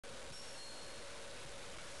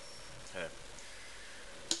Hey,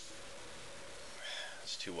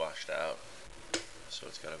 it's too washed out, so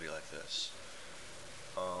it's gotta be like this.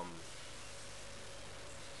 Um,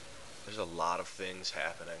 there's a lot of things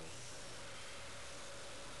happening.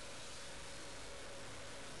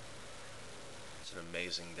 It's an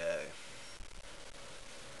amazing day.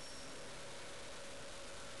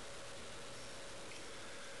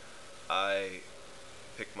 I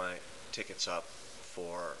picked my tickets up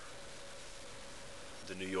for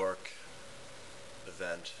the New York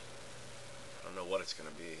event. I don't know what it's going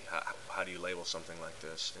to be. How do you label something like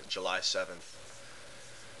this? July 7th,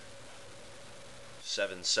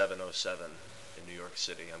 7707 in New York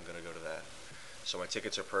City. I'm going to go to that. So my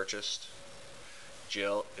tickets are purchased.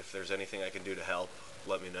 Jill, if there's anything I can do to help,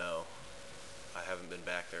 let me know. I haven't been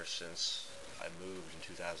back there since I moved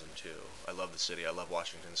in 2002. I love the city. I love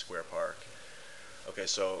Washington Square Park. Okay,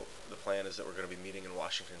 so the plan is that we're going to be meeting in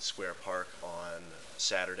Washington Square Park on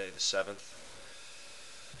Saturday the 7th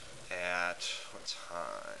at what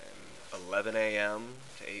time? 11 a.m.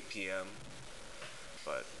 to 8 p.m.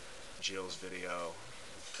 But Jill's video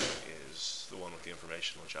is the one with the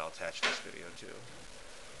information, which I'll attach this video to.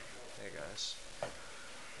 Hey guys.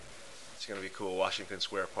 It's going to be cool. Washington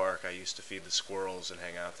Square Park. I used to feed the squirrels and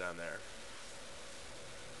hang out down there.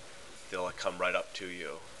 They'll like come right up to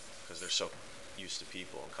you because they're so used to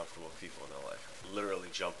people and comfortable with people, and they'll like literally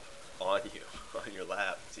jump on you, on your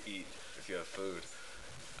lap to eat if you have food.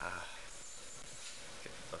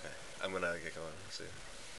 Okay, I'm gonna get going. See.